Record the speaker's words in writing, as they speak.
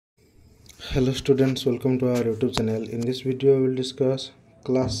Hello students, welcome to our YouTube channel. In this video we will discuss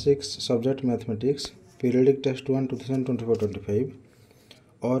class 6 subject mathematics periodic test 1 2024-25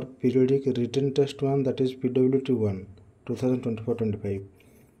 or periodic written test 1, that is PWT-1 2024-25.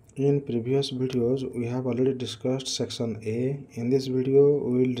 In previous videos we have already discussed section A. In this video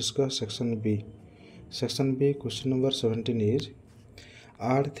we will discuss section B. Section B question number 17 is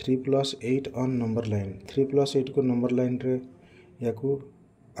add 3 plus 8 on number line. 3 plus 8 को number line रे याकू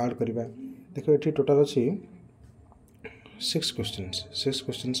add करिबा. देखो ये total अच्छी 6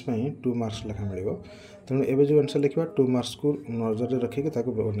 questions में 2 marks लिखा मिले तेणु एवं जो आंसर लिखा 2 मार्क्स को नजर रखिक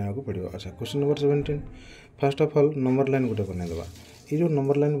बनाया पड़ो. अच्छा, question number 17 first of all number line गोटे बनईदेवा. ये जो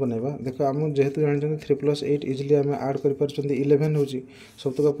नंबर लाइन बनइबा देख आम जेहेतु जानते 3 plus 8 इजिली आम आड कर 11 हो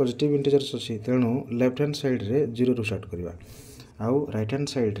सब तक पॉजिटिव इंटीजर्स अच्छी तेणु लेफ्ट हैंड साइड रे 0 रू स्टार्ट करवा आउ राइट हैंड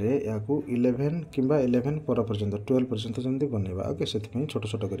साइड रे या 11 किंबा 11 पर पर्यंत 12 पर्यंत जमी बनइबा. ओके, से छोट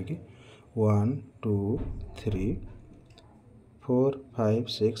छोट करके 1 2 3 4 5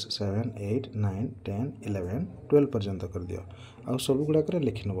 6 7 8 9 10 11 12 पर्यंत कर दियो. आउ सब गुड़ाक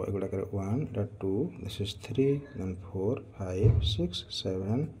लिखि नब एगुड़ाक 1 2 दिस इज 3 देन 4 5 6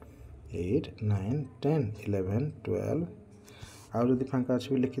 7 8 9 10 11 12 आउ जदि फांका अच्छे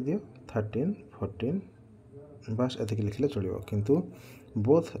भी लिखि दियो 13 14 बस एतिक लिखले चलो. किंतु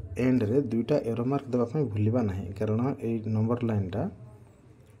बोथ एंड रे दुईटा एरो मार्क देवाई भूलवा ना, कारण ये नंबर लाइनटा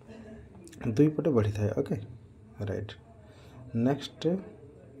दुई पटे बढ़ी थाए. Okay right. नेक्स्ट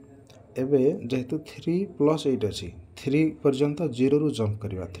एबे जेहेतु 3 plus 8 अच्छी 3 पर्यंत 0 रू जंप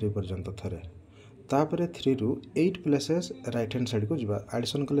करवा 3 पर्यंत थे तापर 3 रू 8 प्लेसेस राइट हैंड साइड को जीवा.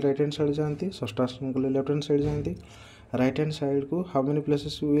 एडिशन कले राइट हैंड साइड जाती, सब्ट्रैक्शन कले लेफ्ट हैंड साइड जाती. राइट हैंड साइड को how many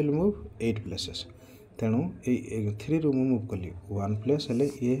places will move 8 places. तेणु ये 3 रू मूव कली 1 प्लेस हेले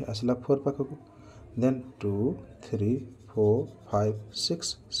ये आसला 4 पाखक, देन 2 3 4 5 6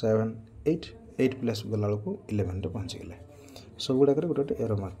 7 8 प्लेस गला को 11 पहुँची गले. सब गुड़ाक गोटे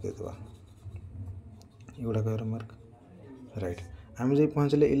arrow mark देदेवा. युड़ाक arrow mark right. आम जो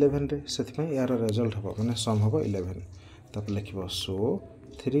पहुँचले 11 रे से यार रिजल्ट हम मैंने सम हम 11 तब लिख सो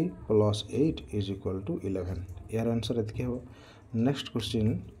 3 plus 8 इज इक्वल टू 11. यार आंसर एति हम. Next question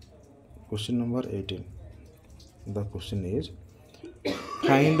number 18. The question is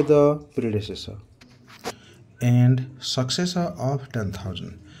find the predecessor and successor of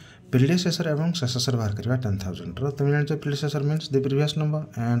 10,000. Predecessor एवं सक्सेसर बाहर करवा 10,000 रो. तुम जान predecessor means the previous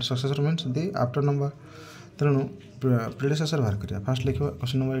number and successor means the after number. तेणु प्रीडिसेसर बाहर करवा. फास्ट लिख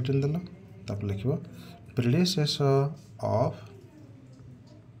क्वेश्चन नंबर 18 देल तब लिख प्रीडिसेसर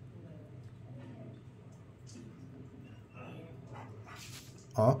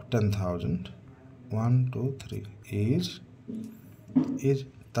of 10,000 1 2 3 is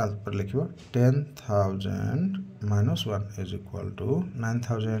तापर लिख 10,000 minus 1 is equal to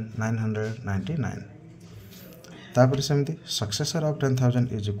 9,999. तापर सेमती successor of 10,000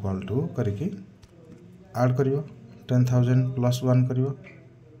 is equal to करके ऐड करियो 10,000 plus 1 करियो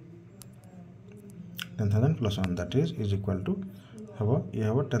 10,000 plus 1 that is equal to हम ये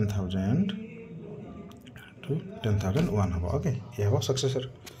हम 10,000 to 10,001 हम. ओके, ये हम successor.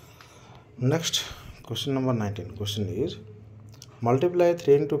 Next question number 19. Question is multiply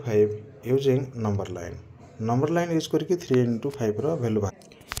 3 into 5 using number line. Number line use करके 3 into 5 रो वैल्यू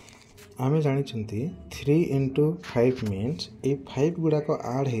आम जानी 3 into 5 मीन्स ये 5 गुड़ाक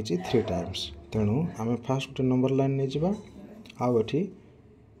आड हो 3 टाइम्स. तेणु आम फास्ट गोटे नंबर लाइन नहीं जावा आउ ये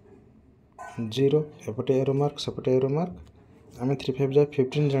 0 एपटे एरो मार्क सेपटे एरो मार्क. आम 3 5 जा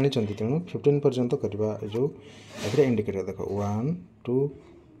 15 जानी तेणु 15 पर्यंत करवा जो ए इंडिकेटर देख 1 2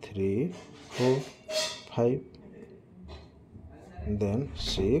 3 4 5 then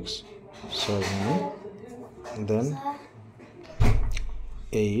 6 7 then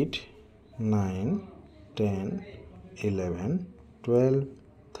 8 9 10 11 12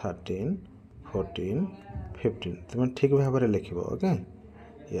 13 14 15 तुम ठीक भाव में लिख. ओके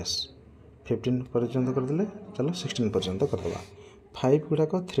यस 15 पर्यंत करदे. चलो 16 पर्यंत करदे. 5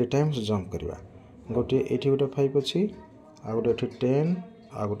 गुड़ाक 3 टाइम्स जंप करवा. गोटे ये गोटे 5 अच्छी आ गोटे 10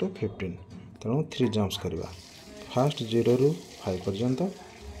 आ गोटे 15 तेणु 3 जंप्स करवा. फास्ट 0 रू 5 पर्यंत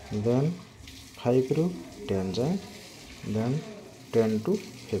देन 5 रू 10 जाए देन 10 to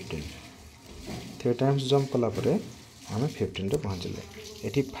 15 3 टाइम्स जंप कलापर आम 15 पहुँचले. ये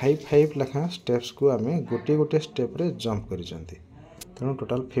 5 5 लेखा स्टेप्स को आम गोटे गोटे स्टेप रे जंप कर तेणु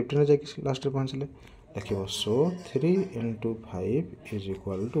टोटाल 15 जाकि लास्ट पहुँचले. लिख सो 3 into 5 इज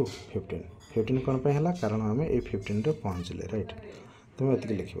इक्वल टू 15. 15 कौन पे है कारण आम ये 15 रे पहुँचले. राइट. तुम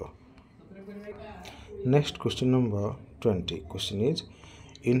ये लिख. Next question number 20. Question is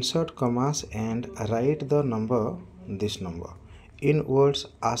insert commas and write the number this number. in words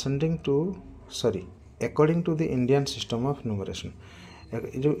ascending to according to the Indian system of numeration।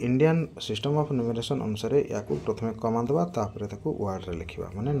 जो इंडियन सिस्टम ऑफ न्यूमरेशन अनुसार या प्रथम कमा देवा तापर ताको वर्ड रे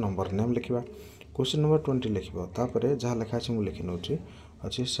लिखिबा माने नंबर नेम लिखिबा। क्वेश्चन नंबर 20 लिखिबो तापर जहाँ लिखा अछि मु लिखि नउछि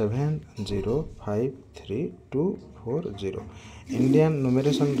अछि 70532440। इंडियन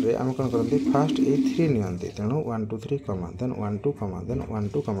न्यूमरेशन रे हम कोन करंती फर्स्ट ए 3 नियंती तेणु 1 2 3 कमा देन 1 2 कमा देन 1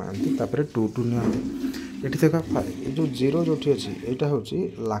 2 कमा एंती तापर 2 2 नियंती। एठी देखा 5 ए जो 0 जोठी अछि एटा होछि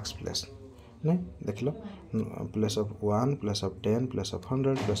लाक्स प्लेस नहीं देख लो place of 1 place of 10 place of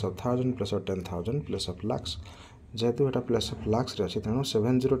 100 place of 1000 place of 10,000 place of lakhs जेहेतु एटा प्लेस ऑफ लाक्स रे अछि तेणु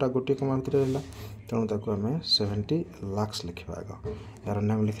 70 टा गोटी कमा भितर रहला तेणु ताको हमें 70 लाक्स लिखिबा आग यार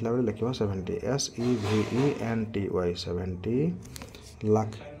नाम लिखला बेले लिखिबा 70 SEVENTY 70 lakh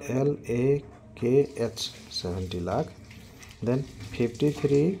LAKH 70 lakh then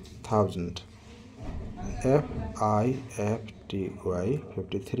 53,000 FIFTY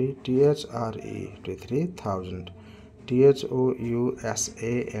 53 THRE 53,000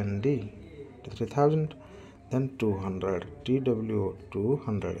 THOUSAND 53,000 then 200 TW 200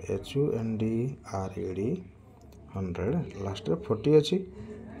 HUNDRED 100 last 40 अछि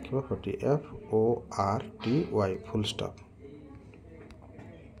 40 FORTY full stop।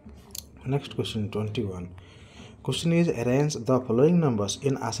 Next question 21 question is arrange the following numbers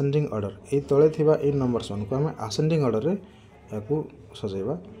in ascending order। ए तळे थिबा इन नंबर्स को हम ascending order रे याकू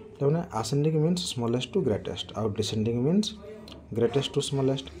सजेबा तने ascending means smallest to greatest और descending means greatest to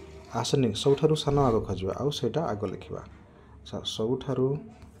smallest। ascending सबठारु सानो आगो खजबा आ सेटा आगो लिखिबा सबठारु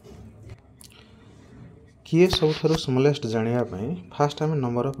किए सबठारु स्मॉलेस्ट जानिया पई फर्स्ट हम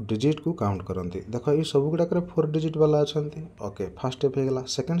नंबर ऑफ डिजिट को काउंट करंती। देखो ई सब गुडा करे 4 डिजिट वाला अछंती ओके फर्स्ट स्टेप हे गेला।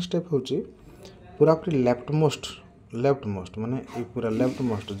 सेकंड स्टेप होची पूरा पूरी लेफ्ट मोस्ट माने ई पूरा लेफ्ट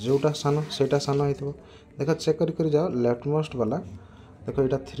मोस्ट जोटा सानो सेटा सानो हेतबो। देखो चेक करी जाओ लेफ्ट मोस्ट वाला देखो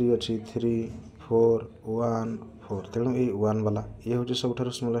एटा 3 अछि 3 4 1 4 तेणु ए 1 वाला ये होची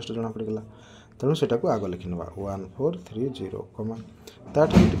सबठारु स्मॉलेस्ट जना पड़ गेला तेणु सेटा को आगो लिखिनबा 1430 कमा ताठ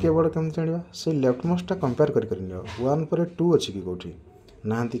टिके बड़ केम जानिबा से लेफ्ट मोस्ट टा कंपेयर करी नियो 1 पर 2 अछि कि कोठी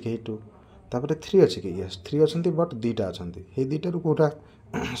नांती के 2 तापर 3 अछि कि यस 3 अछंती बट दीटा अछंती हे दीटा रु कोठा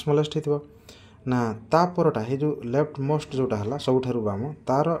स्मॉलेस्ट हेतबो ना ता परटा हे जो लेफ्ट मोस्ट जोटा हला सबठारु बाम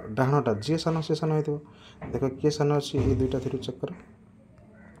तार डाहणटा जे सानो से सानो हेतबो। देखो के सानो अछि ए दुइटा थेरु चेक करो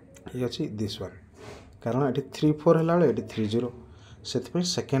ये अछि दिस वन कारण एटी 3 4 हला बेले एटी 3 0 सेति पे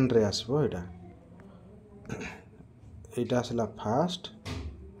सेकंड रे आसीबो एटा आसला फर्स्ट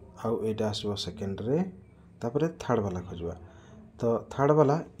आउ एटा आसीबो सेकंड रे तापर थर्ड वाला खोजबा तो थर्ड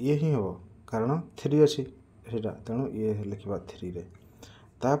वाला ये ही हो कारण 3 अछि सेटा तेणु ये लिखिबा 3 रे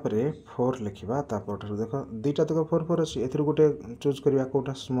तापर 4 लिखिबा तापर देखो दुईटा तक 4 4 अछि एथि गोटे चूज करिया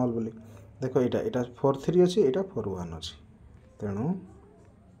कोटा स्मॉल बोली देखो एटा 4 3 अछि एटा 4 1 अछि तेणु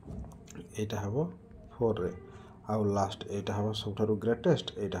एटा हबो 4 रे आउ लास्ट एटा हबो सबठारु ग्रेटेस्ट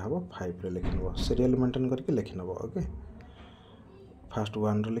एटा हबो 5 रे लिखिनबो सीरियल मेंटेन करके लिखिनबो ओके फर्स्ट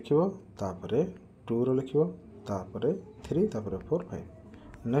 1 रे लिखिबो तापर 2 रे लिखिबो तापर 3 तापर 4 5।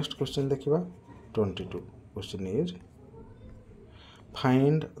 नेक्स्ट क्वेश्चन देखिबा 22 question is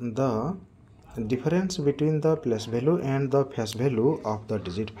find the difference between the place value and the face value of the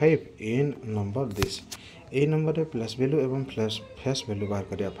digit 5 in number this। A number रे प्लेस वैल्यू एवं फेस वैल्यू बाहर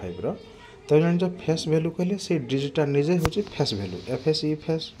करिया 5 रो तो जान जो फेस वैल्यू कहले से डिजिटा निजे होची फेस वैल्यू एफएस ई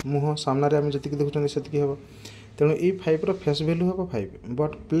फेस मुह सामना रे हम जति देखुछन सेति हेबो तेणु ई 5 रो फेस वैल्यू हेबो 5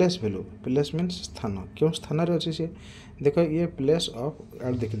 बट प्लेस मीन्स स्थान क्यों स्थान रे अछि से देखो ये प्लेस ऑफ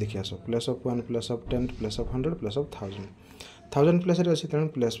आर देखि आसो place of 1 place of 10 place of 100 place of 1000 place रे अछि तेणु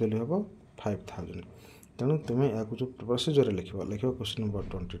प्लेस वैल्यू हेबो 5000 तेणु तुमे याकु जो प्रोसीजर रे लिखिबो question number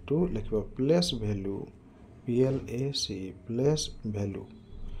 22 लिखिबो place value PLAC place value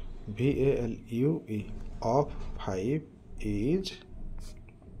VALUE of 5 is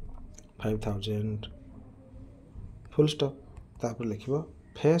 5000 full stop तापर लिखिबो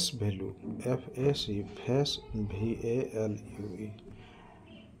face value FAC face VALUE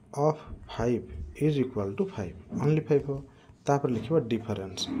of 5 is equal to 5 only 5 हो तापर लिखिबो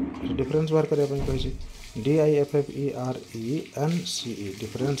डिफरेंस बार करे अपन कहि DIFFERENCE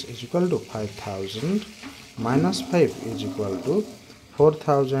difference is equal to 5000 minus 5 is equal to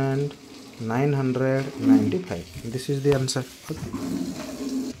 4995। this is the answer okay.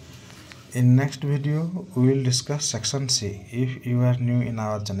 In next video we will discuss section C। if you are new in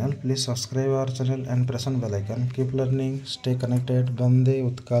our channel please subscribe our channel and press on bell icon। keep learning, stay connected। Bande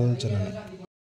Utkal Janani।